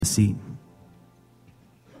seat.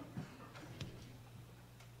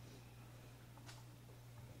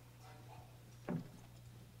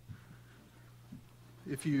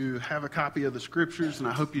 If you have a copy of the scriptures, and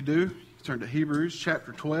I hope you do, turn to Hebrews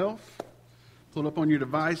chapter 12. Pull it up on your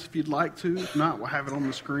device if you'd like to. If not, we'll have it on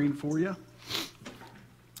the screen for you.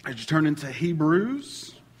 As you turn into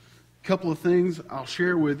Hebrews, a couple of things I'll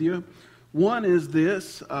share with you. One is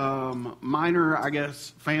this minor,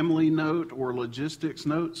 family note or logistics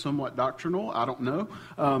note, somewhat doctrinal. I don't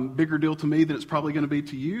know. Bigger deal to me than it's probably going to be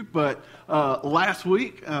to you. But last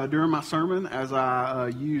week during my sermon, as I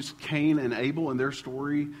used Cain and Abel and their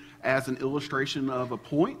story as an illustration of a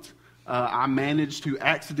point, I managed to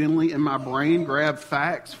accidentally in my brain grab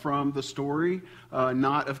facts from the story,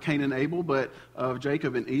 not of Cain and Abel, but of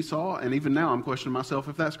Jacob and Esau. And even now I'm questioning myself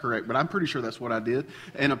if that's correct, but I'm pretty sure that's what I did.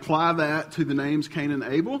 And apply that to the names Cain and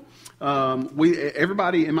Abel.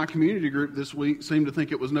 Everybody in my community group this week seemed to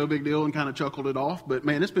think it was no big deal and kind of chuckled it off. But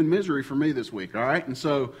man, it's been misery for me this week, all right? And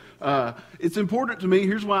so it's important to me.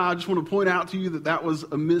 Here's why I just want to point out to you that was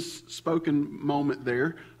a misspoken moment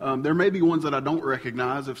there. There may be ones that I don't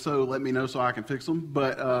recognize. If so, let me know so I can fix them.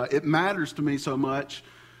 But it matters to me so much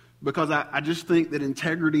because I just think that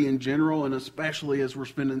integrity in general, and especially as we're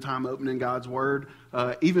spending time opening God's Word,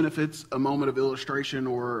 even if it's a moment of illustration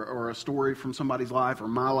or a story from somebody's life or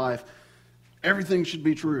my life, everything should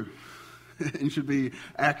be true and should be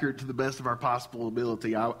accurate to the best of our possible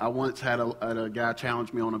ability. I once had a guy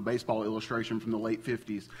challenge me on a baseball illustration from the late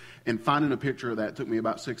 50s, and finding a picture of that took me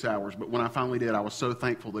about 6 hours. But when I finally did, I was so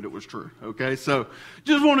thankful that it was true. Okay, so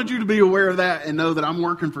just wanted you to be aware of that and know that I'm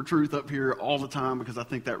working for truth up here all the time because I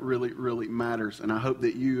think that really, really matters. And I hope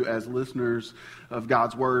that you, as listeners of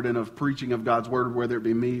God's Word and of preaching of God's Word, whether it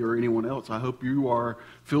be me or anyone else, I hope you are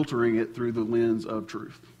filtering it through the lens of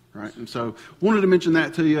truth. Right, and so wanted to mention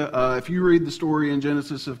that to you. If you read the story in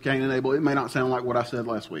Genesis of Cain and Abel, it may not sound like what I said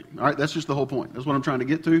last week. All right, that's just the whole point. That's what I'm trying to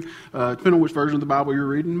get to. Depending on which version of the Bible you're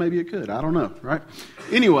reading, maybe it could. I don't know, right?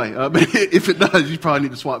 Anyway, but if it does, you probably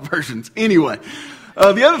need to swap versions. Anyway,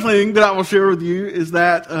 the other thing that I will share with you is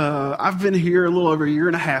that I've been here a little over a year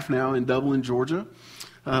and a half now in Dublin, Georgia.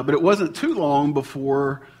 But it wasn't too long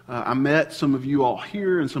before I met some of you all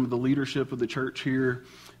here and some of the leadership of the church here,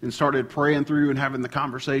 and started praying through and having the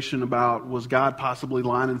conversation about, was God possibly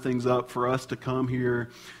lining things up for us to come here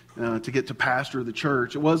to get to pastor the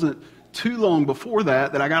church? It wasn't too long before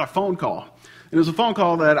that I got a phone call. And it was a phone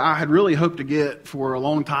call that I had really hoped to get for a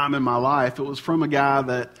long time in my life. It was from a guy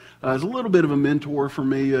that is a little bit of a mentor for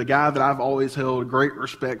me, a guy that I've always held great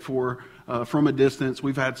respect for from a distance.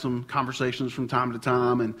 We've had some conversations from time to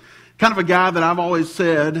time, and kind of a guy that I've always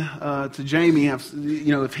said to Jamie,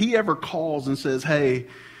 if he ever calls and says, hey,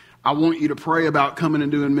 I want you to pray about coming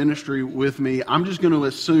and doing ministry with me, I'm just going to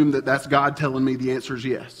assume that that's God telling me the answer is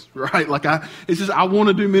yes, right? It's just, I want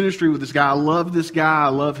to do ministry with this guy. I love this guy. I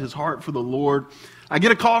love his heart for the Lord. I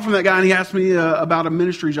get a call from that guy, and he asked me about a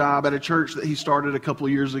ministry job at a church that he started a couple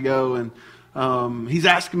of years ago, and he's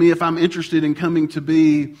asking me if I'm interested in coming to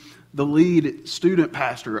be the lead student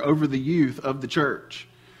pastor over the youth of the church.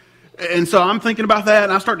 And so I'm thinking about that,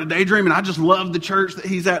 and I start to daydream, and I just love the church that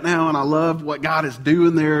he's at now, and I love what God is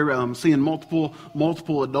doing there, seeing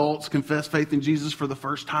multiple adults confess faith in Jesus for the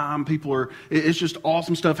first time. It's just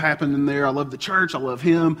awesome stuff happening there. I love the church. I love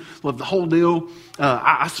him. Love the whole deal.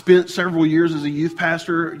 I spent several years as a youth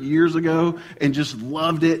pastor years ago and just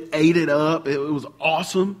loved it, ate it up. It was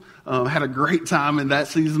awesome. Had a great time in that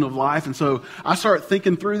season of life. And so I start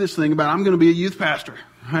thinking through this thing about, I'm going to be a youth pastor.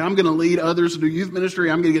 I'm going to lead others to do youth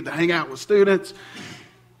ministry. I'm going to get to hang out with students.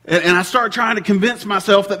 And I start trying to convince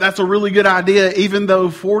myself that that's a really good idea, even though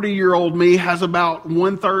 40-year-old me has about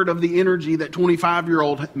 1/3 of the energy that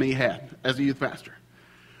 25-year-old me had as a youth pastor.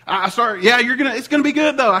 It's going to be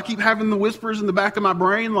good though. I keep having the whispers in the back of my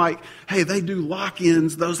brain like, hey, they do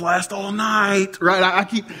lock-ins. Those last all night, right?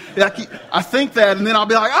 I think that, and then I'll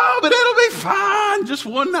be like, oh, but it'll be fine. Just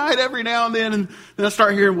one night every now and then. And then I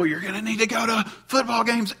start hearing, well, you're going to need to go to football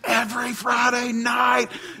games every Friday night.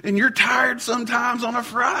 And you're tired sometimes on a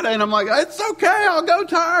Friday. And I'm like, it's okay. I'll go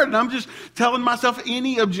tired. And I'm just telling myself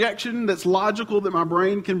any objection that's logical that my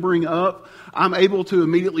brain can bring up, I'm able to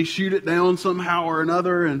immediately shoot it down somehow or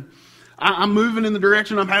another. And I'm moving in the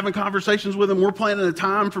direction. I'm having conversations with them. We're planning a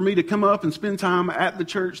time for me to come up and spend time at the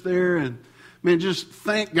church there. And man, just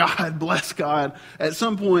thank God, bless God. At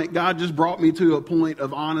some point, God just brought me to a point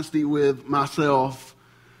of honesty with myself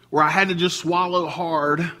where I had to just swallow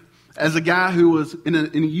hard as a guy who was in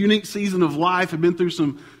a unique season of life, had been through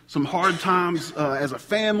some hard times as a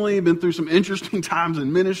family, been through some interesting times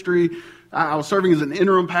in ministry, I was serving as an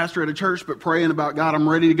interim pastor at a church, but praying about, God, I'm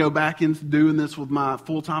ready to go back into doing this with my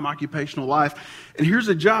full-time occupational life. And here's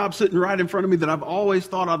a job sitting right in front of me that I've always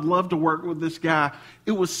thought I'd love to work with this guy.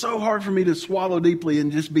 It was so hard for me to swallow deeply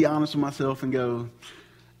and just be honest with myself and go,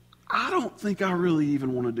 I don't think I really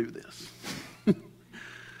even want to do this.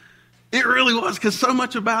 It really was, because so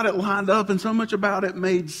much about it lined up and so much about it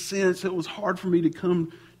made sense. It was hard for me to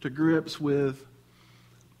come to grips with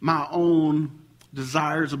my own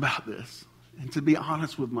desires about this and to be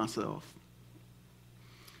honest with myself.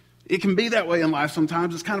 It can be that way in life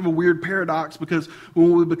sometimes. It's kind of a weird paradox, because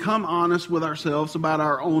when we become honest with ourselves about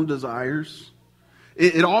our own desires,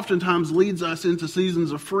 it oftentimes leads us into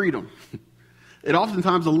seasons of freedom. It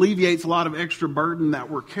oftentimes alleviates a lot of extra burden that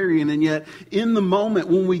we're carrying, and yet in the moment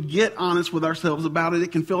when we get honest with ourselves about it,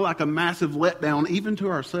 it can feel like a massive letdown, even to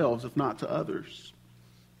ourselves, if not to others.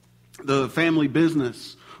 The family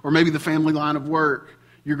business, or maybe the family line of work.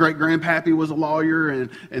 Your great-grandpappy was a lawyer, and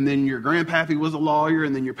then your grandpappy was a lawyer,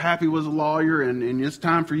 and then your pappy was a lawyer, and it's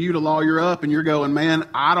time for you to lawyer up, and you're going, man,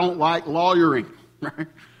 I don't like lawyering, right?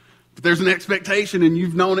 But there's an expectation, and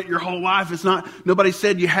you've known it your whole life. It's not, nobody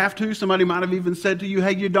said you have to. Somebody might have even said to you,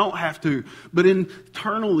 hey, you don't have to. But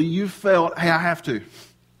internally, you've felt, hey, I have to.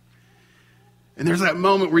 And there's that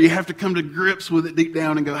moment where you have to come to grips with it deep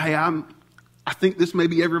down and go, hey, I think this may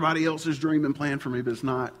be everybody else's dream and plan for me, but it's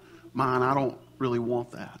not mine. I don't really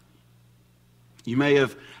want that. You may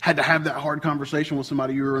have had to have that hard conversation with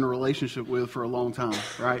somebody you were in a relationship with for a long time,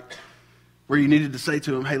 right? Where you needed to say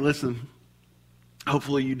to them, hey, listen,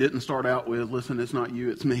 hopefully you didn't start out with, listen, it's not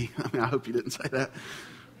you, it's me. I mean, I hope you didn't say that.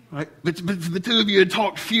 Right? But the two of you had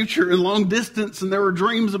talked future and long distance, and there were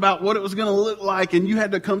dreams about what it was going to look like, and you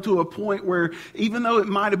had to come to a point where even though it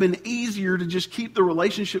might have been easier to just keep the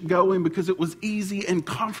relationship going because it was easy and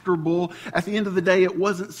comfortable, at the end of the day it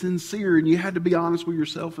wasn't sincere, and you had to be honest with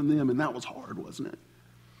yourself and them, and that was hard, wasn't it?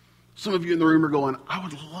 Some of you in the room are going, I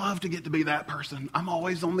would love to get to be that person. I'm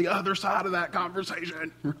always on the other side of that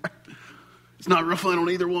conversation. Right? It's not real fun on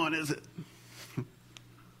either one, is it?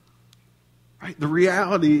 Right? The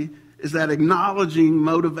reality is that acknowledging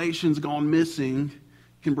motivations gone missing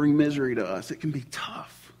can bring misery to us. It can be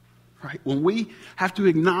tough. Right? When we have to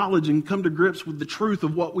acknowledge and come to grips with the truth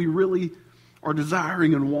of what we really are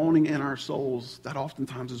desiring and wanting in our souls, that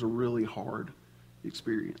oftentimes is a really hard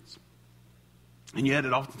experience. And yet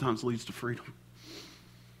it oftentimes leads to freedom.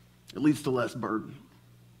 It leads to less burden.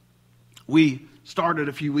 We started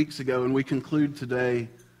a few weeks ago, and we conclude today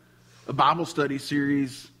a Bible study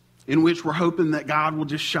series in which we're hoping that God will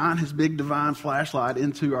just shine his big divine flashlight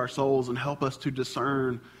into our souls and help us to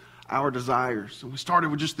discern our desires. And we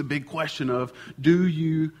started with just the big question of, do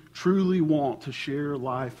you truly want to share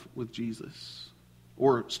life with Jesus?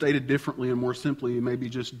 Or stated differently and more simply, maybe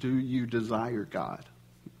just, do you desire God?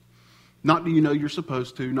 Not do you know you're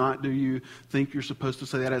supposed to, not do you think you're supposed to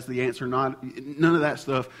say that as the answer, none of that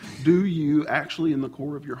stuff. Do you actually in the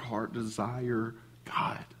core of your heart desire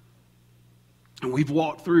God? And we've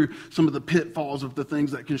walked through some of the pitfalls of the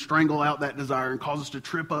things that can strangle out that desire and cause us to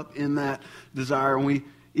trip up in that desire. And we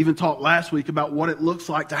even talked last week about what it looks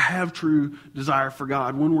like to have true desire for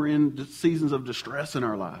God when we're in seasons of distress in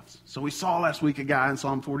our lives. So we saw last week a guy in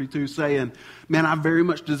Psalm 42 saying, man, I very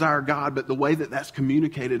much desire God, but the way that that's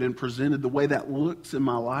communicated and presented, the way that looks in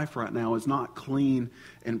my life right now is not clean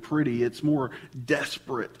and pretty. It's more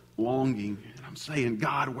desperate longing. And I'm saying,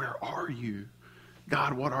 God, where are you?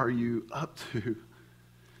 God, what are you up to?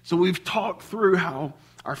 So we've talked through how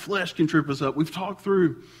our flesh can trip us up. We've talked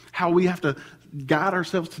through how we have to guide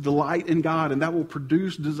ourselves to delight in God, and that will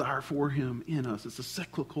produce desire for him in us. It's a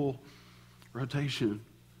cyclical rotation.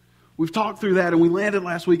 We've talked through that, and we landed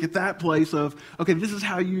last week at that place of, okay, this is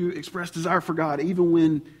how you express desire for God, even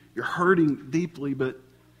when you're hurting deeply. But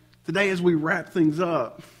today, as we wrap things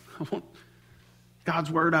up, I want God's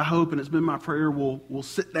word, I hope, and it's been my prayer, will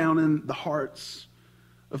sit down in the hearts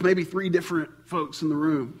of maybe 3 different folks in the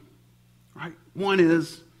room. Right? One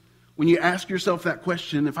is, when you ask yourself that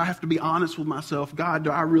question, if I have to be honest with myself, God,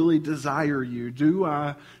 do I really desire you? Do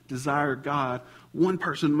I desire God? One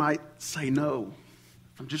person might say no.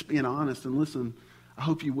 If I'm just being honest, and listen, I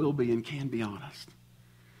hope you will be and can be honest.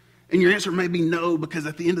 And your answer may be no, because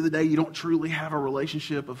at the end of the day, you don't truly have a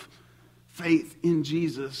relationship of faith in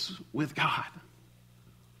Jesus with God.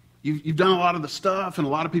 You've done a lot of the stuff, and a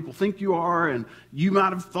lot of people think you are, and you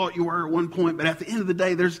might have thought you were at one point, but at the end of the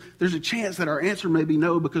day, there's a chance that our answer may be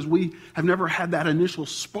no, because we have never had that initial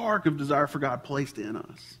spark of desire for God placed in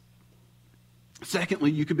us.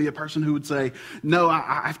 Secondly, you could be a person who would say, no,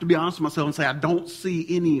 I have to be honest with myself and say, I don't see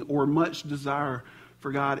any or much desire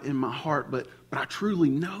for God in my heart, but I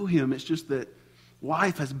truly know him. It's just that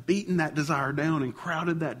life has beaten that desire down and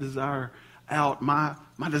crowded that desire out, my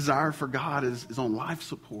desire for God is on life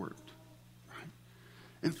support. Right?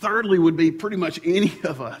 And thirdly would be pretty much any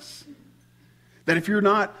of us. That if you're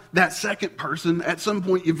not that second person, at some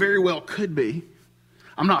point you very well could be.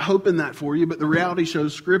 I'm not hoping that for you, but the reality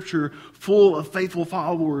shows Scripture full of faithful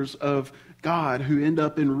followers of God who end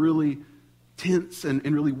up in really tense and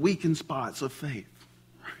really weakened spots of faith.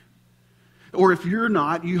 Or if you're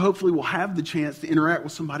not, you hopefully will have the chance to interact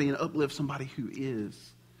with somebody and uplift somebody who is.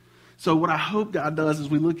 So what I hope God does as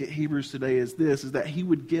we look at Hebrews today is that He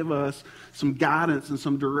would give us some guidance and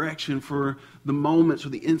some direction for the moments or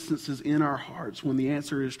the instances in our hearts when the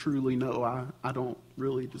answer is truly no, I don't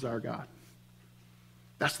really desire God.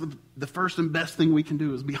 That's the first and best thing we can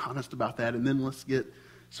do is be honest about that, and then let's get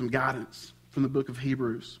some guidance from the book of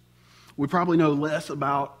Hebrews. We probably know less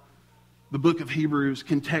about the book of Hebrews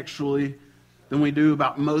contextually than we do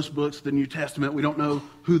about most books of the New Testament. We don't know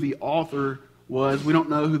who the author was. We don't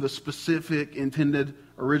know who the specific intended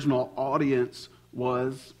original audience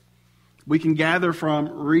was. We can gather from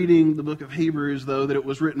reading the book of Hebrews, though, that it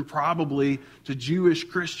was written probably to Jewish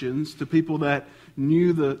Christians, to people that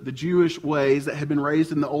knew the Jewish ways, that had been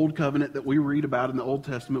raised in the Old Covenant that we read about in the Old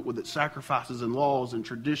Testament with its sacrifices and laws and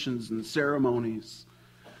traditions and ceremonies.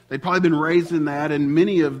 They'd probably been raised in that, and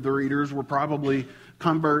many of the readers were probably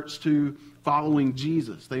converts to following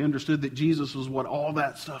Jesus. They understood that Jesus was what all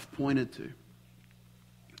that stuff pointed to.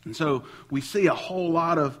 And so we see a whole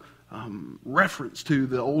lot of reference to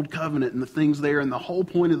the Old Covenant and the things there. And the whole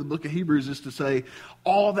point of the book of Hebrews is to say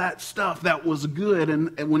all that stuff that was good,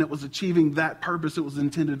 and when it was achieving that purpose it was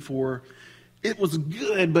intended for, it was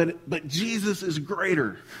good, but Jesus is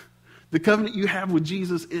greater. The covenant you have with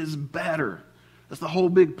Jesus is better. That's the whole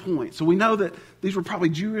big point. So we know that these were probably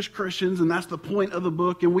Jewish Christians, and that's the point of the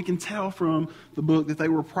book. And we can tell from the book that they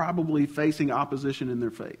were probably facing opposition in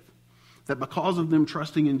their faith. That because of them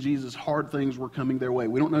trusting in Jesus, hard things were coming their way.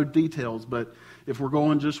 We don't know details, but if we're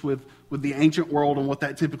going just with the ancient world and what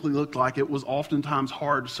that typically looked like, it was oftentimes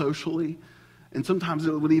hard socially, and sometimes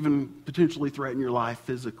it would even potentially threaten your life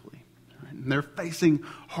physically. And they're facing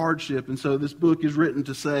hardship. And so this book is written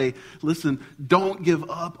to say, listen, don't give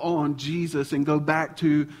up on Jesus and go back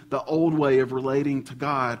to the old way of relating to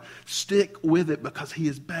God. Stick with it because He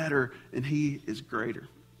is better and He is greater.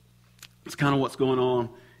 It's kind of what's going on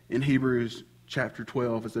in Hebrews chapter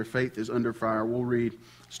 12 as their faith is under fire. We'll read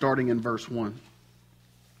starting in verse 1.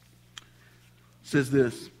 It says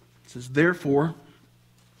this. It says, therefore,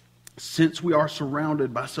 since we are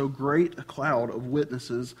surrounded by so great a cloud of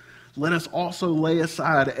witnesses, let us also lay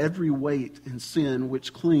aside every weight and sin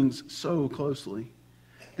which clings so closely.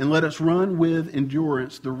 And let us run with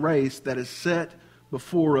endurance the race that is set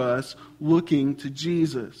before us, looking to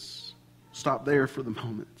Jesus. Stop there for the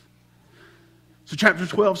moment. So chapter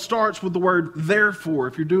 12 starts with the word therefore.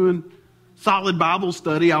 If you're doing solid Bible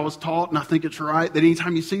study, I was taught, and I think it's right, that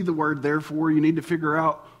anytime you see the word therefore, you need to figure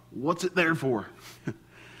out what's it there for.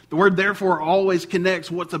 The word therefore always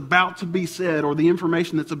connects what's about to be said or the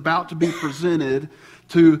information that's about to be presented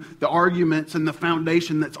to the arguments and the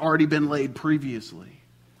foundation that's already been laid previously.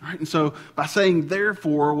 All right? And so by saying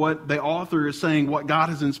therefore, what the author is saying, what God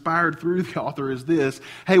has inspired through the author is this.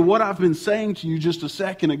 Hey, what I've been saying to you just a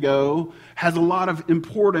second ago has a lot of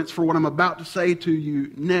importance for what I'm about to say to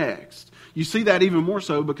you next. You see that even more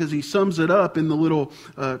so because he sums it up in the little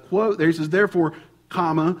quote there. He says, therefore,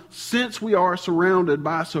 comma, since we are surrounded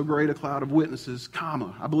by so great a cloud of witnesses,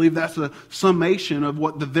 comma. I believe that's a summation of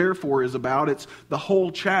what the therefore is about. It's the whole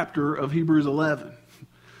chapter of Hebrews 11.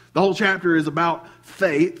 The whole chapter is about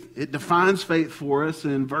faith. It defines faith for us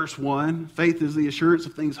in verse 1. Faith is the assurance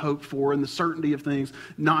of things hoped for and the certainty of things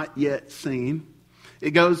not yet seen.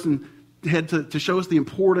 It goes and had to show us the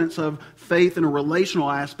importance of faith in a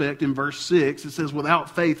relational aspect in verse 6. It says,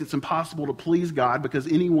 without faith, it's impossible to please God because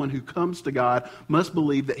anyone who comes to God must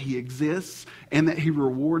believe that He exists and that He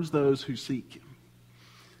rewards those who seek Him.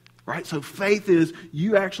 Right? So faith is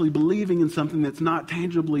you actually believing in something that's not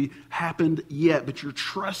tangibly happened yet, but you're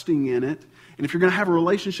trusting in it. And if you're going to have a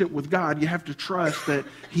relationship with God, you have to trust that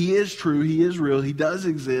He is true, He is real, He does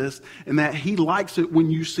exist, and that He likes it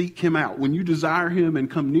when you seek Him out, when you desire Him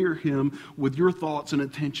and come near Him with your thoughts and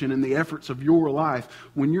attention and the efforts of your life.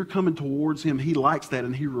 When you're coming towards Him, He likes that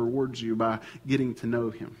and He rewards you by getting to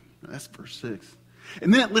know Him. That's verse 6.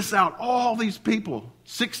 And then it lists out all these people,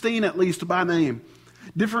 16 at least by name,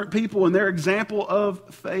 different people and their example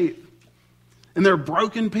of faith. And they're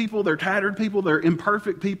broken people, they're tattered people, they're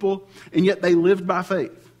imperfect people, and yet they lived by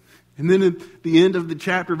faith. And then at the end of the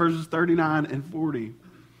chapter, verses 39 and 40,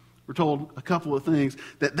 We're told a couple of things,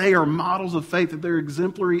 that they are models of faith, that they're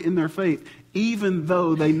exemplary in their faith, even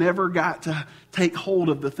though they never got to take hold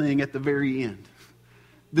of the thing at the very end.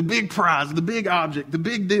 The big prize, the big object, the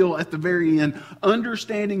big deal at the very end,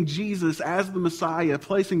 understanding Jesus as the Messiah,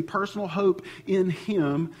 placing personal hope in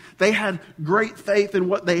Him. They had great faith in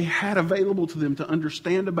what they had available to them to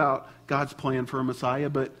understand about God's plan for a Messiah,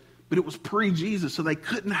 but it was pre-Jesus, so they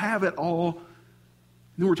couldn't have it all. And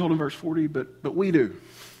then we're told in verse 40, but we do.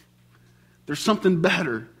 There's something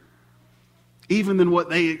better, even than what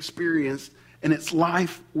they experienced. And it's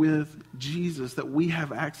life with Jesus that we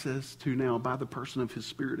have access to now by the person of His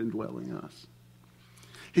Spirit indwelling us.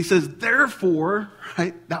 He says, therefore,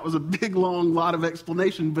 right? That was a big, long lot of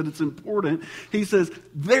explanation, but it's important. He says,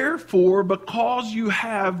 therefore, because you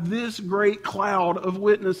have this great cloud of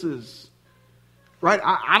witnesses. Right?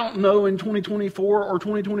 I don't know in 2024 or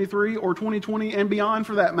 2023 or 2020 and beyond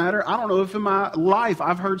for that matter. I don't know if in my life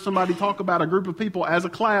I've heard somebody talk about a group of people as a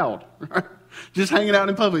cloud. Right? Just hanging out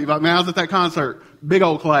in public. Like, man, I was at that concert. Big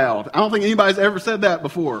old cloud. I don't think anybody's ever said that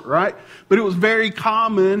before, right? But it was very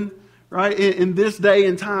common, right? In this day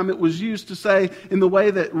and time, it was used to say in the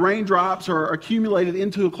way that raindrops are accumulated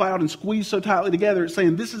into a cloud and squeezed so tightly together, it's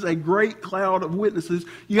saying this is a great cloud of witnesses.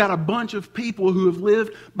 You got a bunch of people who have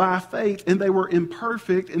lived by faith, and they were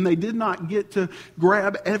imperfect, and they did not get to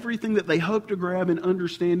grab everything that they hoped to grab in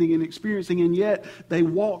understanding and experiencing, and yet they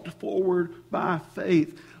walked forward by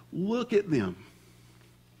faith. Look at them.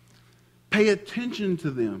 Pay attention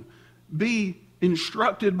to them. Be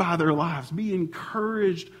instructed by their lives. Be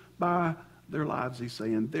encouraged by their lives, he's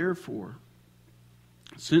saying. Therefore,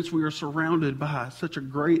 since we are surrounded by such a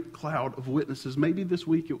great cloud of witnesses, maybe this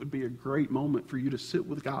week it would be a great moment for you to sit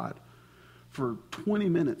with God for 20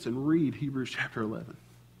 minutes and read Hebrews chapter 11.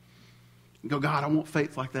 And go, God, I want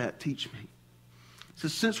faith like that. Teach me. He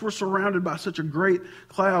says, since we're surrounded by such a great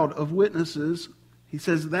cloud of witnesses, he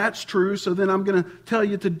says, that's true, so then I'm going to tell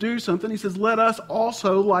you to do something. He says, let us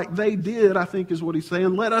also, like they did, I think is what he's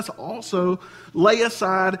saying, let us also lay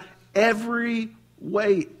aside every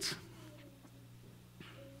weight.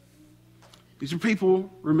 These are people,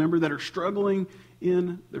 remember, that are struggling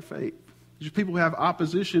in their faith. These are people who have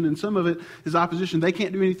opposition, and some of it is opposition they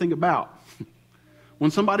can't do anything about.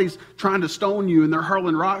 When somebody's trying to stone you and they're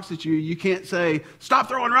hurling rocks at you, you can't say, stop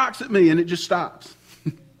throwing rocks at me, and it just stops.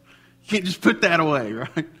 You can't just put that away,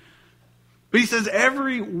 right? But he says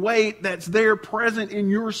every weight that's there present in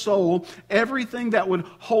your soul, everything that would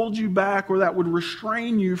hold you back or that would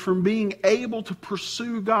restrain you from being able to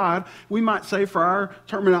pursue God, we might say for our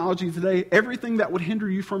terminology today, everything that would hinder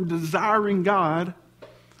you from desiring God,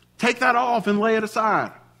 take that off and lay it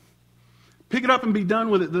aside. Pick it up and be done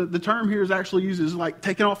with it. The term here is actually used as like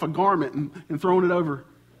taking off a garment and throwing it over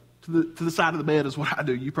to the side of the bed is what I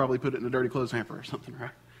do. You probably put it in a dirty clothes hamper or something,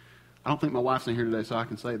 right? I don't think my wife's in here today, so I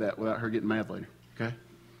can say that without her getting mad later. Okay?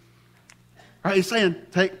 All right, he's saying,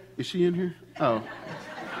 is she in here? Oh.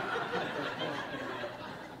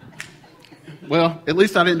 Well, at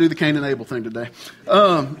least I didn't do the Cain and Abel thing today.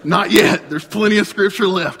 Not yet. There's plenty of scripture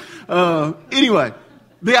left. Anyway,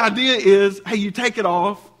 the idea is, hey, you take it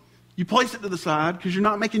off, you place it to the side because you're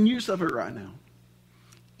not making use of it right now.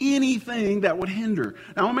 Anything that would hinder.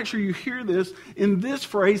 Now, I want to make sure you hear this. In this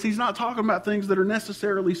phrase, he's not talking about things that are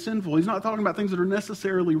necessarily sinful. He's not talking about things that are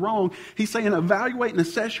necessarily wrong. He's saying evaluate and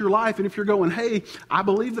assess your life. And if you're going, hey, I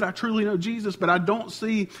believe that I truly know Jesus, but I don't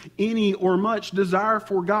see any or much desire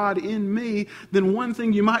for God in me, then one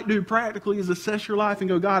thing you might do practically is assess your life and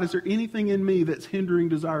go, God, is there anything in me that's hindering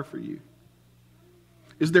desire for you?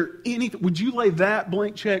 Is there anything, would you lay that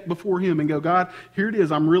blank check before Him and go, God, here it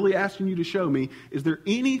is. I'm really asking you to show me. Is there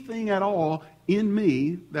anything at all in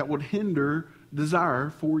me that would hinder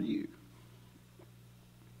desire for you?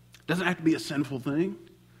 It doesn't have to be a sinful thing.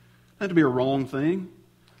 It doesn't have to be a wrong thing.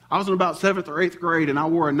 I was in about 7th or 8th grade and I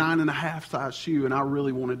wore a 9.5 size shoe and I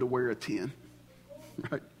really wanted to wear a 10.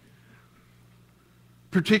 Right?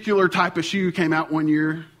 Particular type of shoe came out one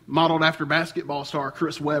year, modeled after basketball star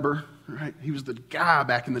Chris Webber. Right? He was the guy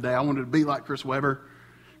back in the day. I wanted to be like Chris Webber.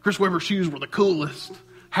 Chris Webber shoes were the coolest.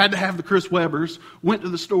 Had to have the Chris Webbers. Went to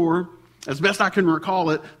the store. As best I can recall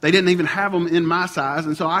it, they didn't even have them in my size.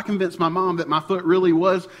 And so I convinced my mom that my foot really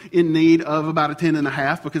was in need of about a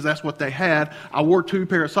 10.5 because that's what they had. I wore 2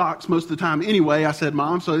 pair of socks most of the time anyway. I said,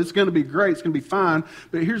 Mom, so it's going to be great. It's going to be fine.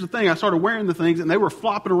 But here's the thing. I started wearing the things and they were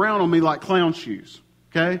flopping around on me like clown shoes.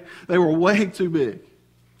 Okay? They were way too big.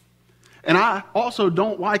 And I also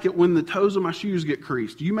don't like it when the toes of my shoes get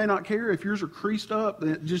creased. You may not care if yours are creased up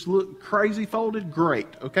and it just look crazy folded. Great.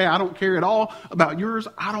 Okay, I don't care at all about yours.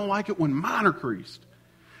 I don't like it when mine are creased.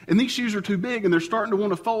 And these shoes are too big and they're starting to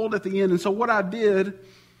want to fold at the end. And so what I did,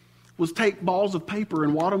 was take balls of paper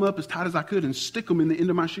and wad them up as tight as I could and stick them in the end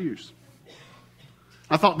of my shoes.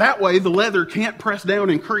 I thought that way the leather can't press down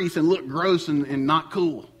and crease and look gross and not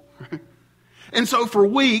cool. And so for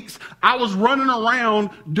weeks, I was running around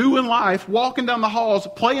doing life, walking down the halls,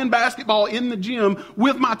 playing basketball in the gym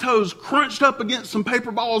with my toes crunched up against some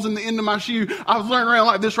paper balls in the end of my shoe. I was running around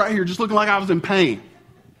like this right here, just looking like I was in pain.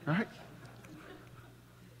 Right?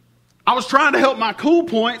 I was trying to help my cool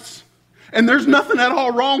points, and there's nothing at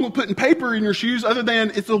all wrong with putting paper in your shoes other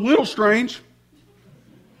than it's a little strange.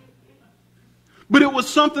 But it was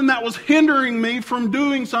something that was hindering me from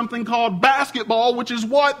doing something called basketball, which is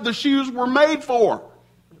what the shoes were made for,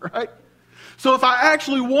 right? So if I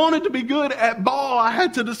actually wanted to be good at ball, I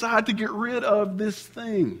had to decide to get rid of this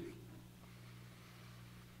thing.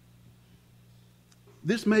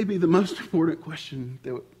 This may be the most important question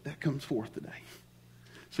that comes forth today.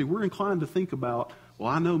 See, we're inclined to think about, well,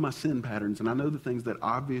 I know my sin patterns, and I know the things that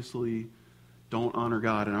obviously don't honor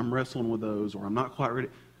God, and I'm wrestling with those, or I'm not quite ready.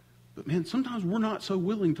 But man, sometimes we're not so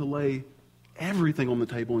willing to lay everything on the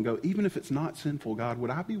table and go, even if it's not sinful, God, would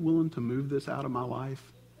I be willing to move this out of my life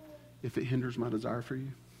if it hinders my desire for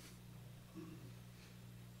you?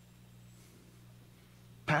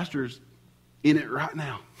 Pastor's in it right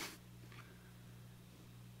now.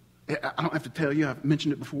 I don't have to tell you, I've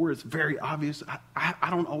mentioned it before, it's very obvious. I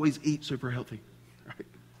don't always eat super healthy. Right?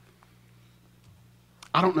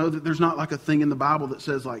 I don't know that there's not like a thing in the Bible that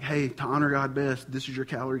says like, hey, to honor God best, this is your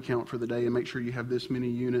calorie count for the day and make sure you have this many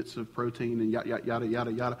units of protein and yada, yada,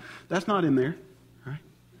 yada, yada. That's not in there, right?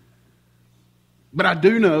 But I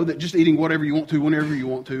do know that just eating whatever you want to, whenever you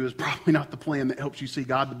want to, is probably not the plan that helps you see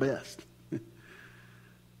God the best.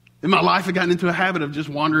 In my life, I got into a habit of just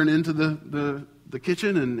wandering into the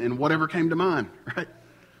kitchen and whatever came to mind, right?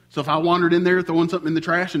 So if I wandered in there throwing something in the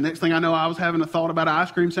trash and next thing I know I was having a thought about an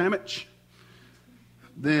ice cream sandwich,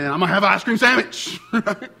 then I'm going to have an ice cream sandwich.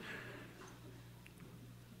 Right?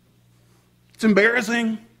 It's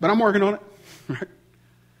embarrassing, but I'm working on it. Right?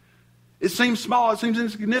 It seems small, it seems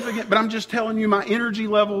insignificant, but I'm just telling you my energy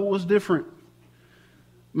level was different.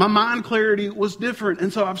 My mind clarity was different.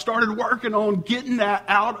 And so I've started working on getting that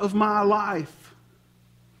out of my life.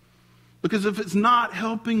 Because if it's not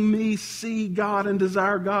helping me see God and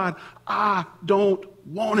desire God, I don't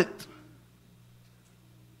want it.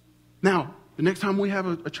 Now, the next time we have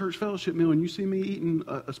a church fellowship meal and you see me eating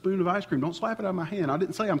a spoon of ice cream, don't slap it out of my hand. I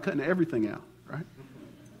didn't say I'm cutting everything out, right?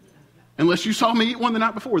 Unless you saw me eat one the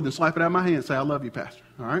night before, then slap it out of my hand and say, I love you, Pastor,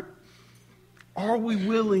 all right? Are we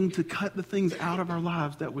willing to cut the things out of our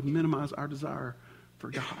lives that would minimize our desire for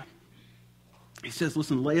God? He says,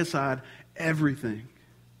 listen, lay aside everything.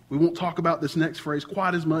 We won't talk about this next phrase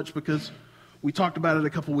quite as much because we talked about it a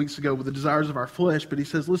couple weeks ago with the desires of our flesh, but he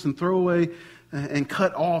says, listen, throw away and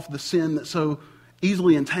cut off the sin that so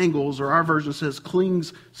easily entangles, or our version says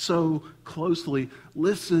clings so closely.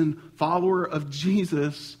 Listen, follower of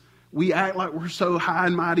Jesus, we act like we're so high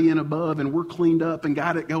and mighty and above and we're cleaned up and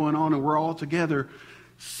got it going on and we're all together.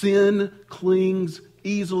 Sin clings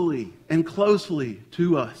easily and closely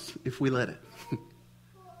to us if we let it.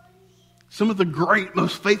 Some of the great,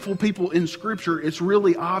 most faithful people in Scripture, it's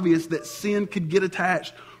really obvious that sin could get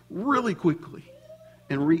attached really quickly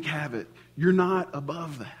and wreak havoc. You're not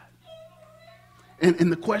above that. And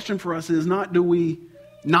the question for us is not do we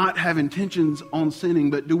not have intentions on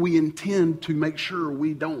sinning, but do we intend to make sure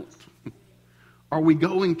we don't? Are we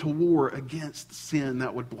going to war against sin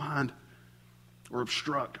that would blind or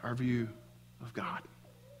obstruct our view of God?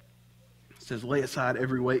 It says, lay aside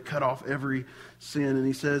every weight, cut off every sin. And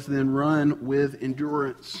he says, then run with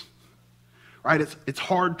endurance. Right? It's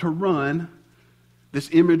hard to run. This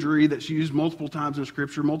imagery that's used multiple times in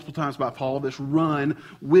Scripture, multiple times by Paul, this run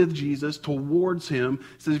with Jesus towards him.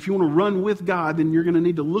 It says if you want to run with God, then you're going to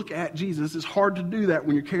need to look at Jesus. It's hard to do that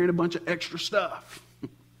when you're carrying a bunch of extra stuff.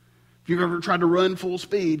 If you've ever tried to run full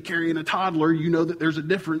speed carrying a toddler, you know that there's a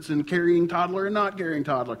difference in carrying toddler and not carrying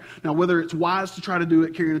toddler. Now, whether it's wise to try to do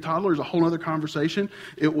it carrying a toddler is a whole other conversation.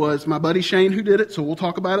 It was my buddy Shane who did it, so we'll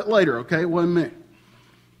talk about it later, okay? It wasn't me.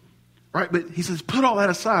 Right, but he says, put all that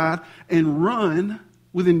aside and run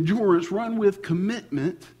with endurance, run with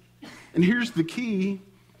commitment. And here's the key,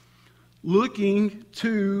 looking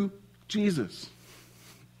to Jesus.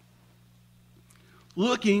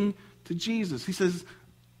 Looking to Jesus. He says,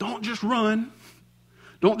 don't just run.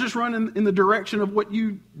 Don't just run in the direction of what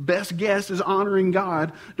you best guess is honoring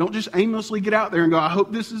God. Don't just aimlessly get out there and go, I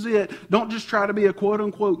hope this is it. Don't just try to be a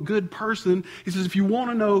quote-unquote good person. He says if you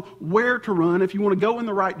want to know where to run, if you want to go in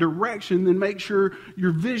the right direction, then make sure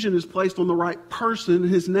your vision is placed on the right person.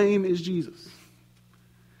 His name is Jesus.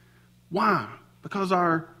 Why? Because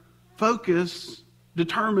our focus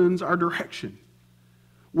determines our direction.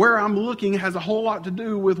 Where I'm looking has a whole lot to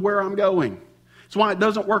do with where I'm going. That's why it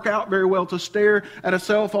doesn't work out very well to stare at a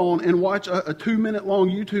cell phone and watch a 2-minute long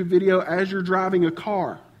YouTube video as you're driving a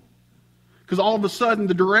car. Because all of a sudden,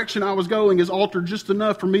 the direction I was going is altered just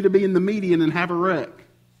enough for me to be in the median and have a wreck.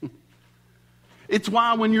 It's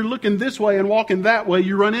why when you're looking this way and walking that way,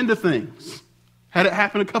 you run into things. Had it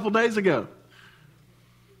happen a couple days ago.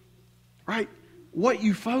 Right? What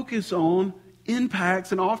you focus on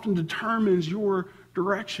impacts and often determines your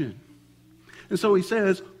direction. And so he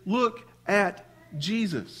says, look at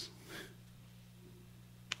Jesus.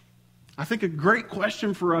 I think a great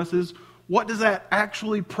question for us is, what does that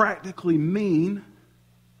actually practically mean?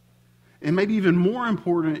 And maybe even more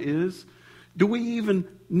important is, do we even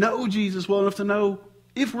know Jesus well enough to know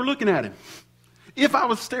if we're looking at him? If I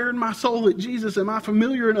was staring my soul at Jesus, am I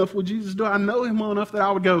familiar enough with Jesus? Do I know him well enough that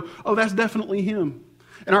I would go, oh, that's definitely him?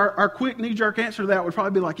 And our quick knee-jerk answer to that would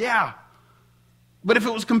probably be like, yeah. But if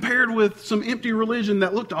it was compared with some empty religion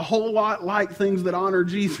that looked a whole lot like things that honor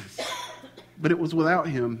Jesus, but it was without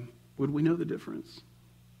him, would we know the difference?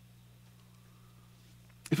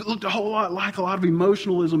 If it looked a whole lot like a lot of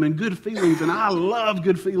emotionalism and good feelings, and I love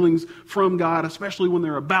good feelings from God, especially when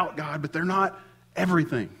they're about God, but they're not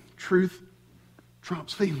everything. Truth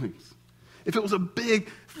trumps feelings. If it was a big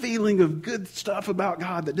feeling of good stuff about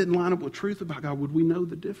God that didn't line up with truth about God, would we know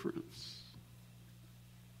the difference?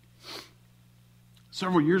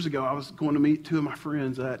 Several years ago, I was going to meet two of my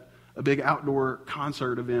friends at a big outdoor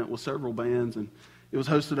concert event with several bands, and it was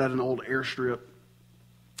hosted at an old airstrip.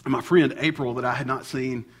 And my friend April, that I had not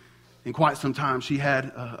seen in quite some time, she had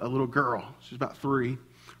a little girl. She was about 3.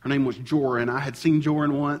 Her name was Joran. I had seen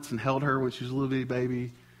Joran once and held her when she was a little bitty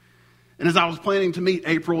baby. And as I was planning to meet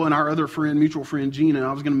April and our other friend, mutual friend Gina,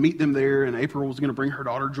 I was going to meet them there, and April was going to bring her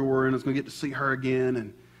daughter Joran. I was going to get to see her again.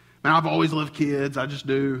 And man, I've always loved kids. I just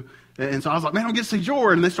do. And so I was like, man, I'm going to see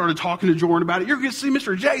Joran. And they started talking to Joran about it. You're going to see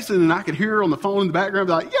Mr. Jason. And I could hear her on the phone in the background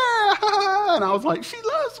be like, yeah. And I was like, she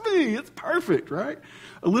loves me. It's perfect, right?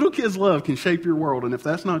 A little kid's love can shape your world. And if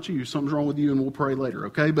that's not you, something's wrong with you, and we'll pray later,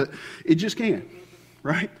 okay? But it just can,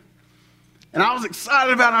 right? And I was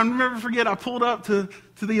excited about it. I'll never forget, I pulled up to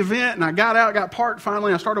the event, and I got out, got parked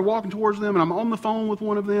finally. I started walking towards them, and I'm on the phone with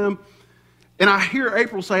one of them. And I hear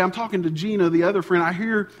April say, I'm talking to Gina, the other friend. I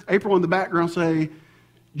hear April in the background say,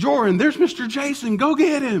 Joran, there's Mr. Jason. Go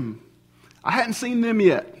get him. I hadn't seen them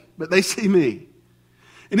yet, but they see me.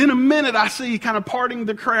 And in a minute, I see kind of parting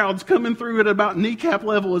the crowds coming through at about kneecap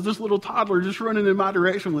level as this little toddler just running in my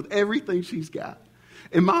direction with everything she's got.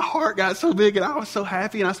 And my heart got so big, and I was so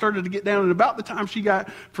happy, and I started to get down. And about the time she got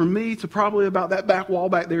from me to probably about that back wall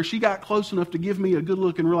back there, she got close enough to give me a good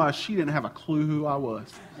look and realize she didn't have a clue who I was.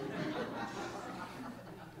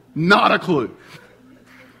 Not a clue.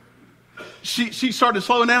 She started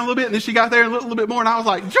slowing down a little bit, and then she got there and looked a little bit more, and I was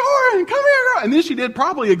like, Joran, come here, girl. And then she did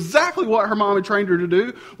probably exactly what her mom had trained her to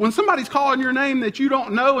do. When somebody's calling your name that you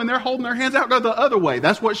don't know and they're holding their hands out, go the other way.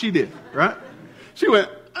 That's what she did, right? She went,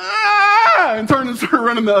 ah, and turned and started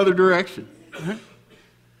running the other direction. Right?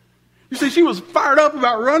 You see, she was fired up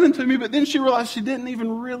about running to me, but then she realized she didn't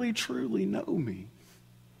even really, truly know me.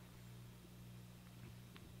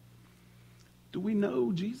 Do we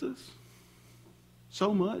know Jesus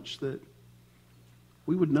so much that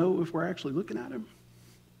we would know if we're actually looking at him?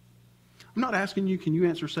 I'm not asking you, can you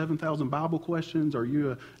answer 7,000 Bible questions? Are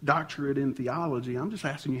you a doctorate in theology? I'm just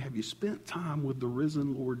asking you, have you spent time with the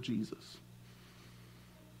risen Lord Jesus?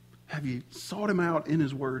 Have you sought him out in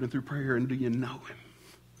his word and through prayer, and do you know him?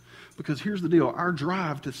 Because here's the deal. Our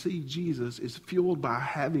drive to see Jesus is fueled by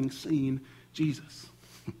having seen Jesus.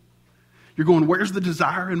 You're going, where's the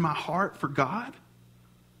desire in my heart for God?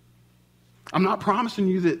 I'm not promising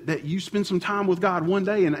you that you spend some time with God one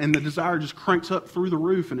day and the desire just cranks up through the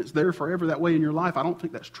roof and it's there forever that way in your life. I don't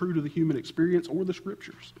think that's true to the human experience or the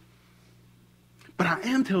scriptures. But I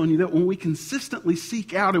am telling you that when we consistently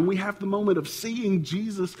seek out and we have the moment of seeing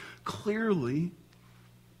Jesus clearly,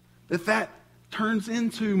 that turns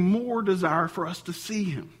into more desire for us to see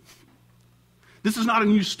him. This is not a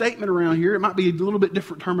new statement around here. It might be a little bit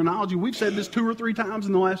different terminology. We've said this 2 or 3 times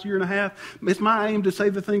in the last year and a half. It's my aim to say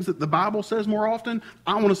the things that the Bible says more often.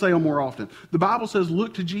 I want to say them more often. The Bible says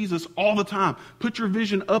look to Jesus all the time. Put your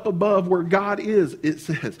vision up above where God is, it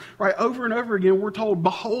says. Right? Over and over again, we're told,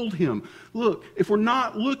 behold him. Look, if we're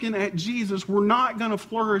not looking at Jesus, we're not going to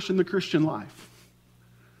flourish in the Christian life.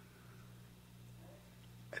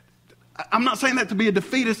 I'm not saying that to be a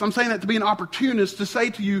defeatist. I'm saying that to be an opportunist, to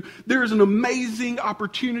say to you, there is an amazing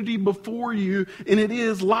opportunity before you, and it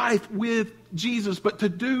is life with Jesus. But to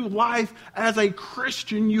do life as a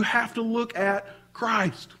Christian, you have to look at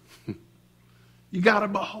Christ. You got to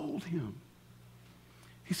behold him.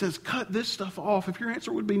 He says, cut this stuff off. If your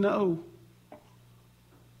answer would be no,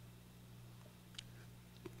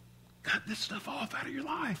 cut this stuff off out of your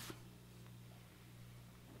life.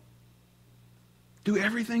 Do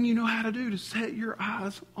everything you know how to do to set your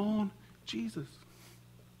eyes on Jesus.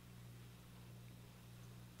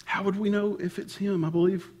 How would we know if it's him? I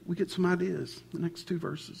believe we get some ideas. The next two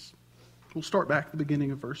verses. We'll start back at the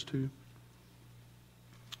beginning of verse 2.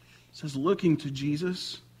 It says, looking to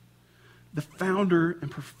Jesus, the founder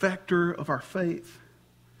and perfecter of our faith,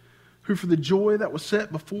 who for the joy that was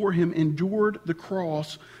set before him endured the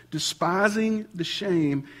cross, despising the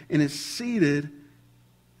shame, and is seated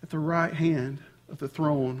at the right hand of the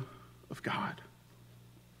throne of God.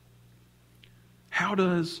 How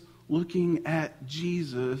does looking at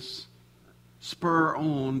Jesus spur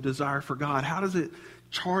on desire for God? How does it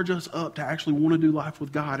charge us up to actually want to do life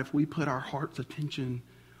with God if we put our heart's attention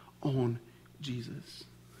on Jesus?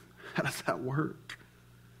 How does that work?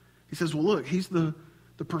 He says, well, look, he's the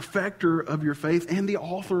perfecter of your faith and the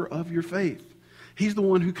author of your faith. He's the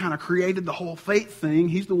one who kind of created the whole faith thing.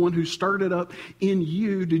 He's the one who stirred it up in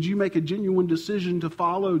you. Did you make a genuine decision to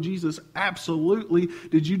follow Jesus? Absolutely.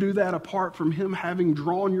 Did you do that apart from him having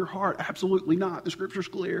drawn your heart? Absolutely not. The scripture's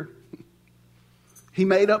clear. He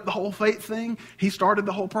made up the whole faith thing. He started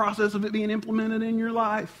the whole process of it being implemented in your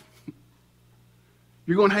life.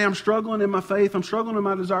 You're going, hey, I'm struggling in my faith. I'm struggling in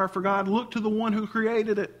my desire for God. Look to the one who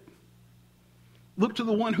created it. Look to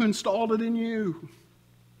the one who installed it in you.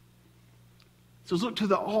 So look to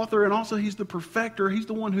the author, and also he's the perfecter. He's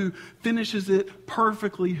the one who finishes it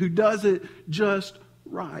perfectly, who does it just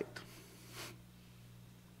right.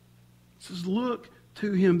 It says, look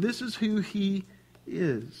to him. This is who he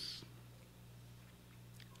is.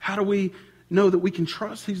 How do we know that we can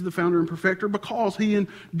trust he's the founder and perfecter? Because he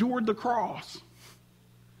endured the cross.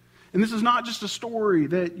 And this is not just a story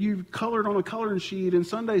that you colored on a coloring sheet in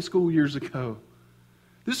Sunday school years ago.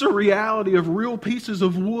 This is a reality of real pieces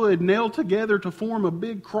of wood nailed together to form a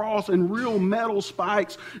big cross and real metal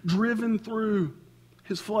spikes driven through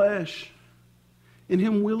his flesh and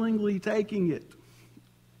him willingly taking it.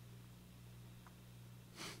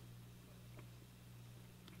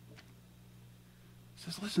 He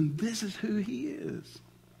says, listen, this is who he is.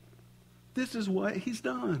 This is what he's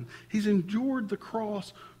done. He's endured the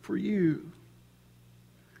cross for you.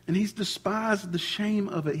 And he's despised the shame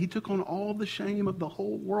of it. He took on all the shame of the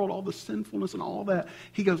whole world, all the sinfulness and all that.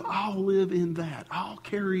 He goes, I'll live in that. I'll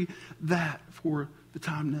carry that for the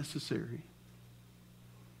time necessary.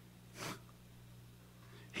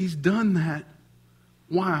 He's done that.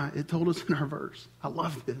 Why? It told us in our verse. I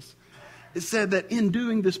love this. It said that in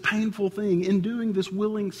doing this painful thing, in doing this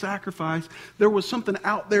willing sacrifice, there was something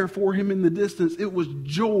out there for him in the distance. It was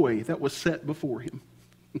joy that was set before him.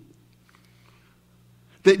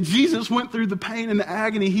 That Jesus went through the pain and the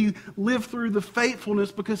agony. He lived through the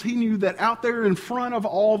faithfulness because he knew that out there in front of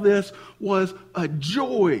all this was a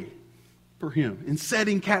joy for him in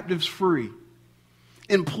setting captives free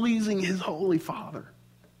and pleasing his holy Father.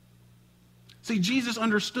 See, Jesus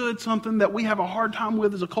understood something that we have a hard time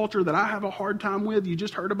with as a culture, that I have a hard time with. You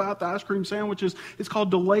just heard about the ice cream sandwiches. It's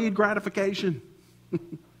called delayed gratification.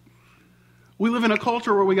 We live in a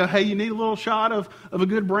culture where we go, hey, you need a little shot of a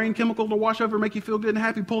good brain chemical to wash over, make you feel good and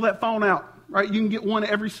happy. Pull that phone out, right? You can get one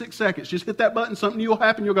every 6 seconds. Just hit that button, something new will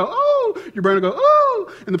happen. You'll go, oh, your brain will go,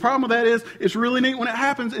 oh. And the problem with that is it's really neat when it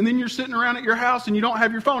happens, and then you're sitting around at your house and you don't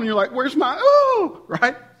have your phone, and you're like, where's my, oh,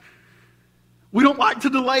 right? We don't like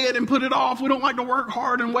to delay it and put it off. We don't like to work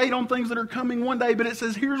hard and wait on things that are coming one day. But it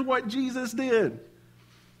says, here's what Jesus did.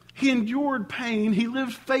 He endured pain. He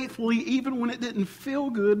lived faithfully even when it didn't feel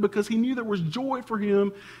good because he knew there was joy for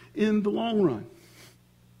him in the long run.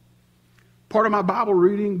 Part of my Bible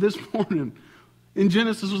reading this morning in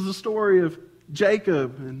Genesis was the story of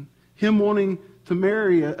Jacob and him wanting to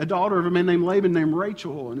marry a daughter of a man named Laban named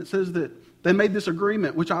Rachel. And it says that they made this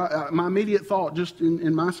agreement, which my immediate thought just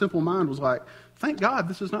in my simple mind was like, thank God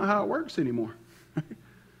this is not how it works anymore.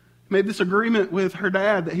 Made this agreement with her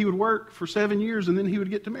dad that he would work for 7 years and then he would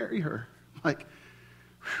get to marry her. Like,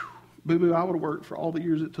 boo-boo, I would have worked for all the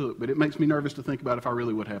years it took, but it makes me nervous to think about if I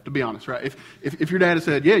really would have, to be honest, right? If your dad had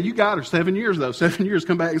said, yeah, you got her 7 years though, 7 years,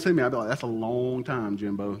 come back and see me, I'd be like, that's a long time,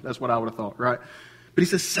 Jimbo. That's what I would have thought, right? But he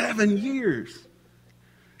says 7 years.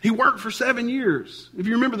 He worked for 7 years. If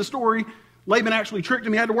you remember the story, Laban actually tricked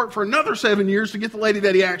him. He had to work for another 7 years to get the lady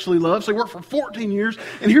that he actually loved. So he worked for 14 years.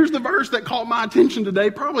 And here's the verse that caught my attention today,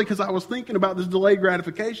 probably because I was thinking about this delayed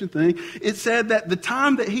gratification thing. It said that the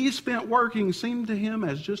time that he spent working seemed to him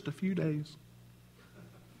as just a few days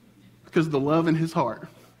because of the love in his heart.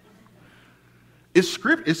 It's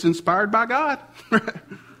script. It's inspired by God.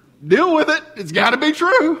 Deal with it. It's got to be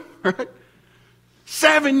true. Right?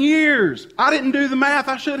 7 years. I didn't do the math.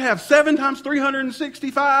 I should have. 7 times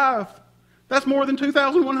 365. That's more than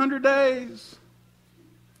 2,100 days.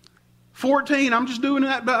 14. I'm just doing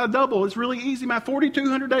that by a double. It's really easy math.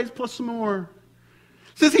 4,200 days plus some more.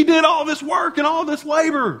 It says he did all this work and all this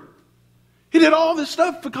labor. He did all this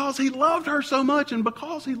stuff because he loved her so much. And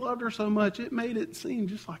because he loved her so much, it made it seem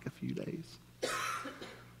just like a few days.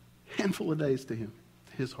 Handful of days to him,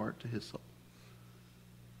 to his heart, to his soul.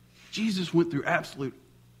 Jesus went through absolute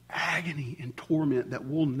agony and torment that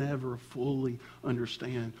we'll never fully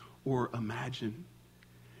understand or imagine.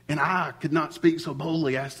 And I could not speak so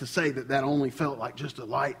boldly as to say that that only felt like just a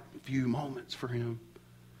light few moments for him.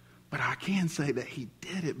 But I can say that he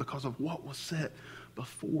did it because of what was set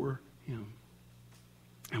before him.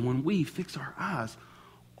 And when we fix our eyes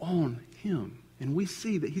on him, and we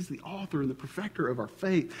see that he's the author and the perfecter of our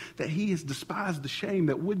faith, that he has despised the shame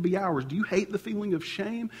that would be ours. Do you hate the feeling of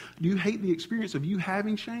shame? Do you hate the experience of you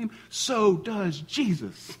having shame? So does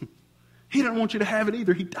Jesus. He didn't want you to have it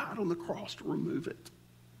either. He died on the cross to remove it.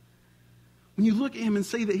 When you look at him and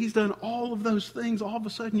see that he's done all of those things, all of a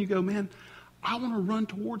sudden you go, man, I want to run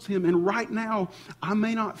towards him. And right now, I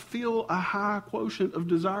may not feel a high quotient of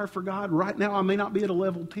desire for God. Right now, I may not be at a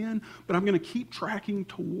level 10, but I'm going to keep tracking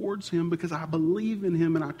towards him because I believe in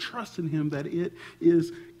him and I trust in him that it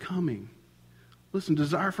is coming. Listen,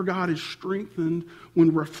 desire for God is strengthened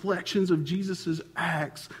when reflections of Jesus'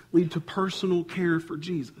 acts lead to personal care for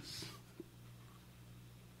Jesus.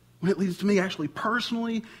 When it leads to me actually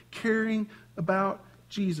personally caring about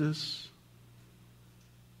Jesus.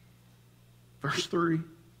 Verse 3.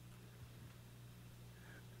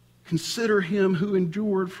 Consider him who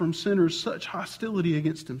endured from sinners such hostility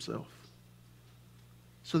against himself,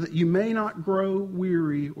 so that you may not grow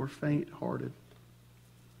weary or faint-hearted.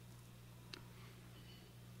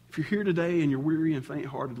 If you're here today and you're weary and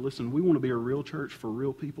faint-hearted, listen, we want to be a real church for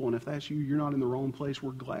real people, and if that's you, you're not in the wrong place.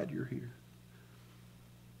 We're glad you're here.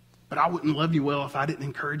 But I wouldn't love you well if I didn't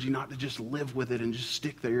encourage you not to just live with it and just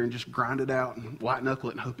stick there and just grind it out and white-knuckle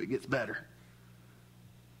it and hope it gets better.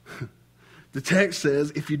 The text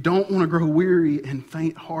says, if you don't want to grow weary and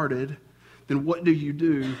faint-hearted, then what do?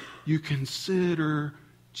 You consider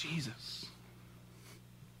Jesus.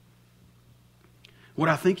 What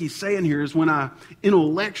I think he's saying here is when I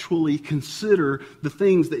intellectually consider the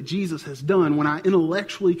things that Jesus has done, when I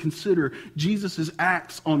intellectually consider Jesus'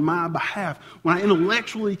 acts on my behalf, when I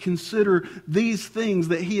intellectually consider these things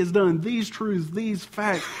that he has done, these truths, these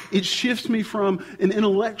facts, it shifts me from an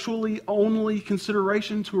intellectually only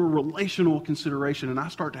consideration to a relational consideration, and I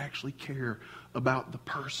start to actually care about the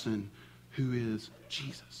person who is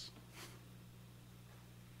Jesus.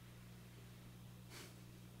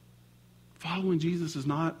 Following Jesus is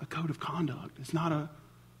not a code of conduct. It's not a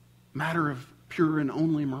matter of pure and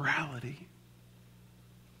only morality.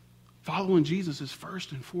 Following Jesus is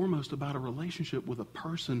first and foremost about a relationship with a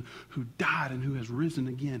person who died and who has risen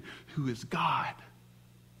again, who is God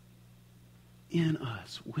in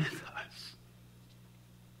us, with us.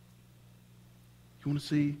 You want to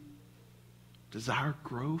see desire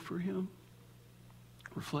grow for him?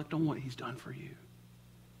 Reflect on what he's done for you.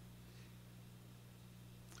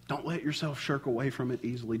 Don't let yourself shirk away from it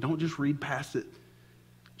easily. Don't just read past it.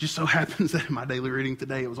 Just so happens that in my daily reading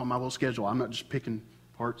today, it was on my little schedule. I'm not just picking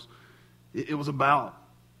parts. It was about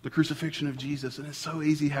the crucifixion of Jesus. And it's so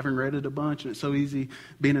easy having read it a bunch. And it's so easy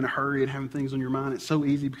being in a hurry and having things on your mind. It's so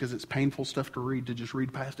easy because it's painful stuff to read to just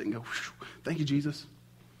read past it and go, thank you, Jesus,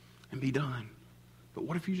 and be done. But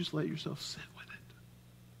what if you just let yourself sit with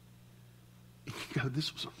it? And you go,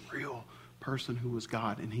 this was a real person who was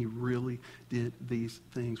God, and he really did these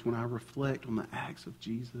things. When I reflect on the acts of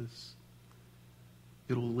Jesus,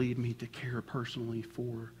 it'll lead me to care personally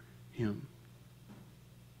for him.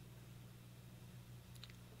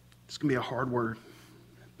 It's going to be a hard word,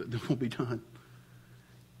 but then we'll be done.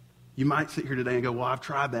 You might sit here today and go, well, I've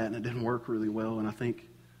tried that and it didn't work really well, and I think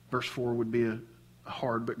verse 4 would be a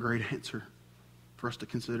hard but great answer for us to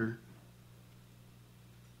consider.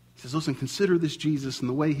 He says, listen, consider this Jesus and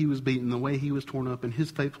the way he was beaten, the way he was torn up, and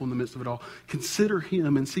his faithful in the midst of it all. Consider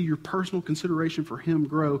him and see your personal consideration for him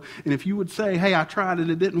grow. And if you would say, hey, I tried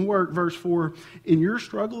it, it didn't work, verse 4, in your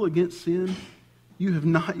struggle against sin, you have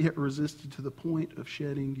not yet resisted to the point of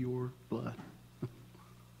shedding your blood.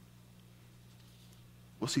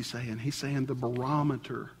 What's he saying? He's saying the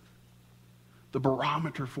barometer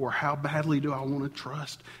for how badly do I want to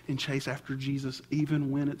trust and chase after Jesus, even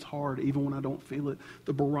when it's hard, even when I don't feel it.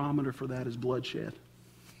 The barometer for that is bloodshed.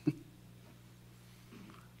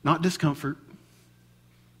 Not discomfort,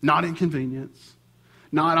 not inconvenience,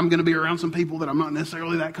 Not I'm going to be around some people that I'm not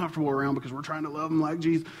necessarily that comfortable around because we're trying to love them like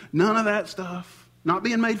Jesus. None of that stuff. Not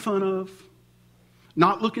being made fun of.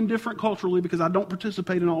 Not looking different culturally because I don't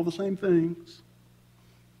participate in all the same things.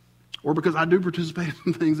 Or because I do participate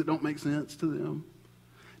in things that don't make sense to them.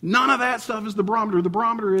 None of that stuff is the barometer. The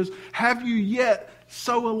barometer is, have you yet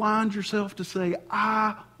so aligned yourself to say,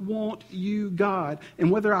 I want you, God? And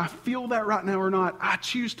whether I feel that right now or not, I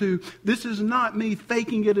choose to. This is not me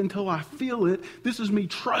faking it until I feel it. This is me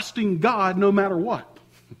trusting God no matter what.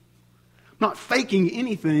 Not faking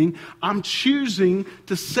anything. I'm choosing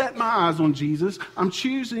to set my eyes on Jesus. I'm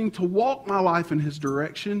choosing to walk my life in His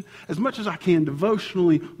direction as much as I can,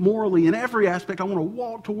 devotionally, morally, in every aspect. I want to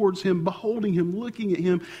walk towards Him, beholding Him, looking at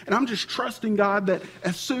Him. And I'm just trusting God that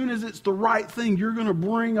as soon as it's the right thing, you're going to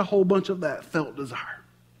bring a whole bunch of that felt desire.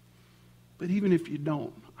 But even if you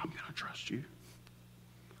don't, I'm going to trust you.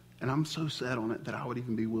 And I'm so set on it that I would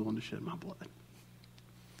even be willing to shed my blood.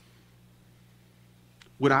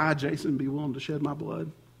 Would I, Jason, be willing to shed my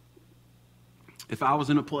blood? If I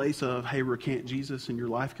was in a place of, hey, recant Jesus and your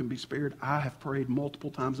life can be spared, I have prayed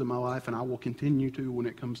multiple times in my life, and I will continue to when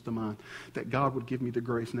it comes to mine, that God would give me the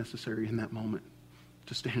grace necessary in that moment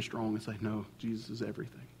to stand strong and say, no, Jesus is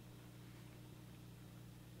everything.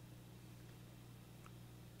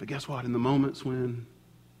 But guess what? In the moments when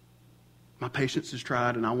my patience is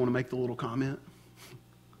tried and I want to make the little comment,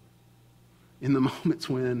 in the moments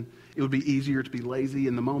when it would be easier to be lazy,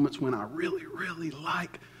 in the moments when I really, really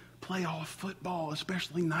like playoff football,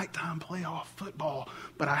 especially nighttime playoff football,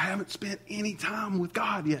 but I haven't spent any time with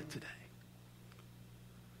God yet today.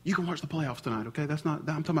 You can watch the playoffs tonight, okay? I'm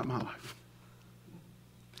talking about my life.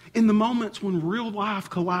 In the moments when real life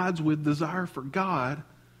collides with desire for God,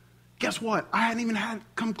 guess what? I hadn't even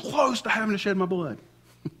come close to having to shed my blood.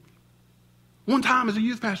 One time as a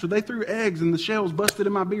youth pastor, they threw eggs and the shells busted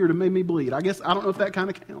in my beard and made me bleed. I don't know if that kind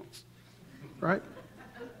of counts, right?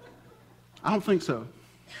 I don't think so.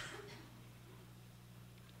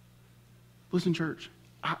 Listen, church,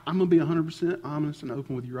 I'm going to be 100% honest and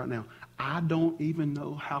open with you right now. I don't even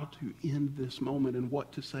know how to end this moment and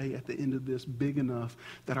what to say at the end of this big enough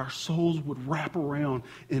that our souls would wrap around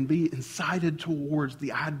and be incited towards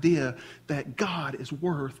the idea that God is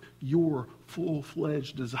worth your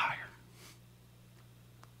full-fledged desire.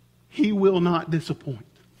 He will not disappoint.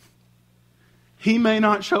 He may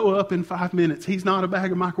not show up in 5 minutes. He's not a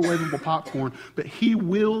bag of microwavable popcorn, but He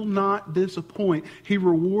will not disappoint. He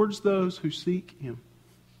rewards those who seek Him.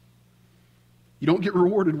 You don't get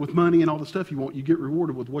rewarded with money and all the stuff you want. You get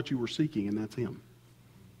rewarded with what you were seeking, and that's Him.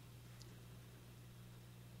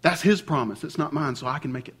 That's His promise. It's not mine, so I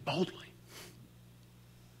can make it boldly.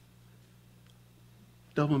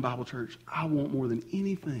 Dublin Bible Church, I want more than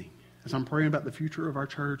anything. As I'm praying about the future of our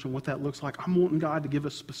church and what that looks like, I'm wanting God to give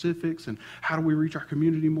us specifics and how do we reach our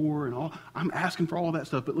community more and all. I'm asking for all that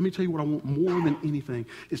stuff. But let me tell you what I want more than anything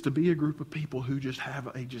is to be a group of people who just have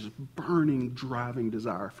a just burning, driving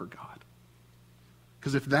desire for God.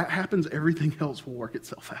 Because if that happens, everything else will work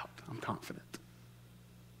itself out. I'm confident.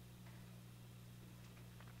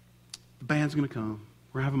 The band's going to come.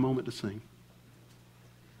 We're going to have a moment to sing.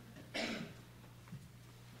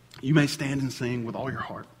 You may stand and sing with all your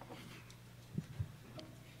heart.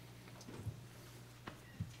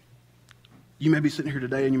 You may be sitting here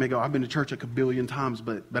today and you may go, I've been to church a kabillion times,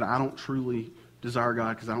 but I don't truly desire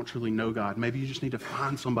God because I don't truly know God. Maybe you just need to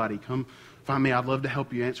find somebody. Come find me. I'd love to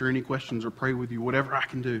help you answer any questions or pray with you, whatever I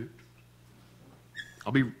can do.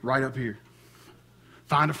 I'll be right up here.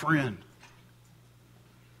 Find a friend.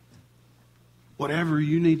 Whatever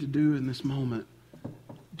you need to do in this moment,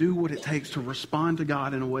 do what it takes to respond to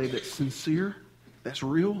God in a way that's sincere, that's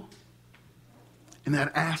real, and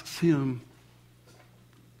that asks Him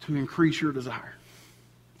to increase your desire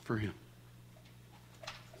for Him.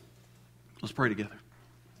 Let's pray together.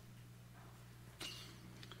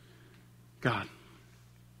 God,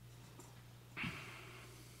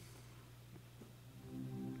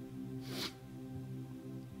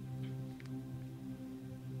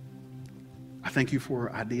 I thank you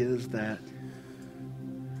for ideas that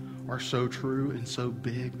are so true and so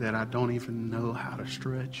big that I don't even know how to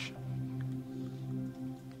stretch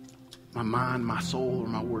my mind, my soul, or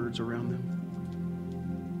my words around them.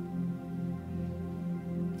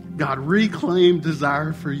 God, reclaim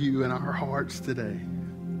desire for you in our hearts today.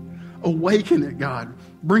 Awaken it, God.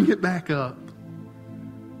 Bring it back up.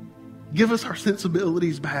 Give us our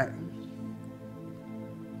sensibilities back.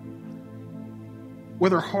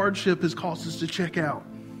 Whether hardship has caused us to check out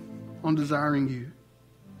on desiring you.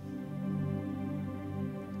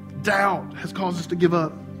 Doubt has caused us to give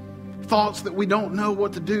up. Thoughts that we don't know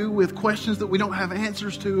what to do with, questions that we don't have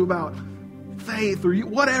answers to about faith or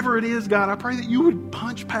whatever it is, God, I pray that you would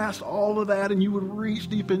punch past all of that and you would reach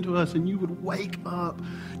deep into us and you would wake up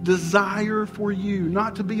desire for you,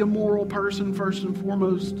 not to be a moral person first and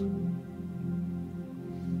foremost,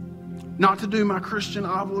 not to do my Christian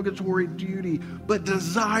obligatory duty, but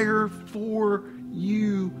desire for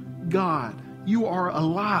you, God. You are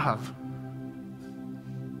alive.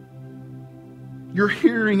 You're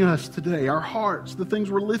hearing us today, our hearts, the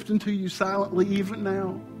things we're lifting to you silently even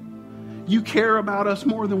now. You care about us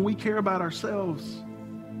more than we care about ourselves.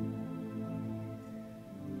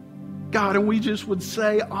 God, and we just would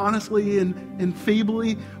say honestly and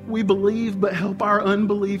feebly, we believe, but help our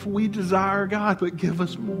unbelief. We desire, God, but give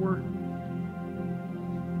us more.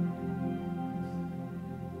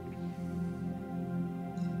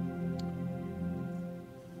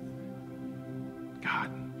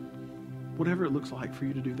 God, whatever it looks like for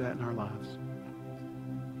you to do that in our lives.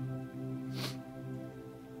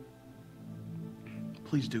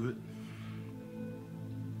 Please do it.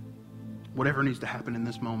 Whatever needs to happen in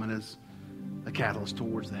this moment is a catalyst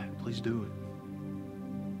towards that. Please do it.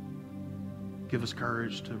 Give us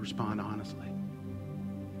courage to respond honestly.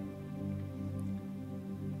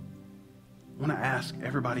 I want to ask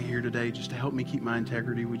everybody here today just to help me keep my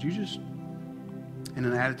integrity. Would you just, in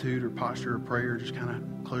an attitude or posture of prayer, just kind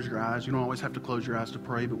of close your eyes? You don't always have to close your eyes to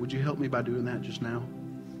pray, but would you help me by doing that just now?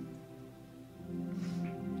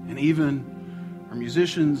 And even our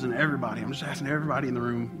musicians and everybody, I'm just asking everybody in the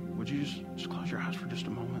room, would you just close your eyes for just a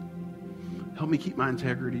moment? Help me keep my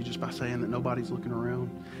integrity just by saying that nobody's looking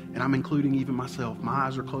around. And I'm including even myself. My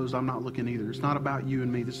eyes are closed. I'm not looking either. It's not about you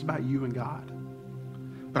and me. This is about you and God.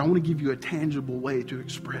 But I want to give you a tangible way to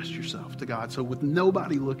express yourself to God. So with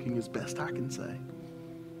nobody looking as best I can say,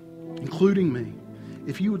 including me,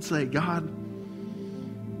 if you would say, God,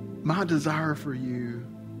 my desire for you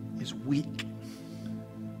is weak.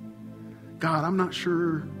 God, I'm not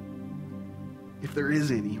sure if there is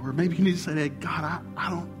any. Or maybe you need to say, hey, God, I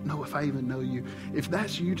don't know if I even know you. If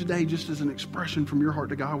that's you today, just as an expression from your heart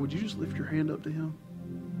to God, would you just lift your hand up to him?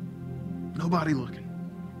 Nobody looking.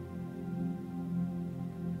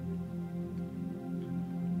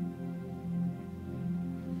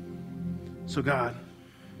 So God,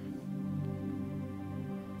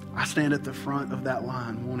 I stand at the front of that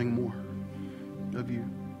line wanting more of you.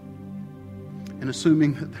 And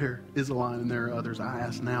assuming that there is a line and there are others, I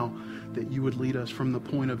ask now that you would lead us from the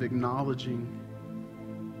point of acknowledging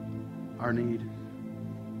our need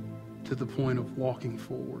to the point of walking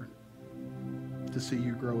forward to see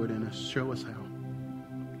you grow it in us. Show us how.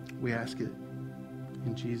 We ask it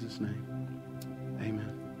in Jesus' name.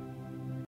 Amen.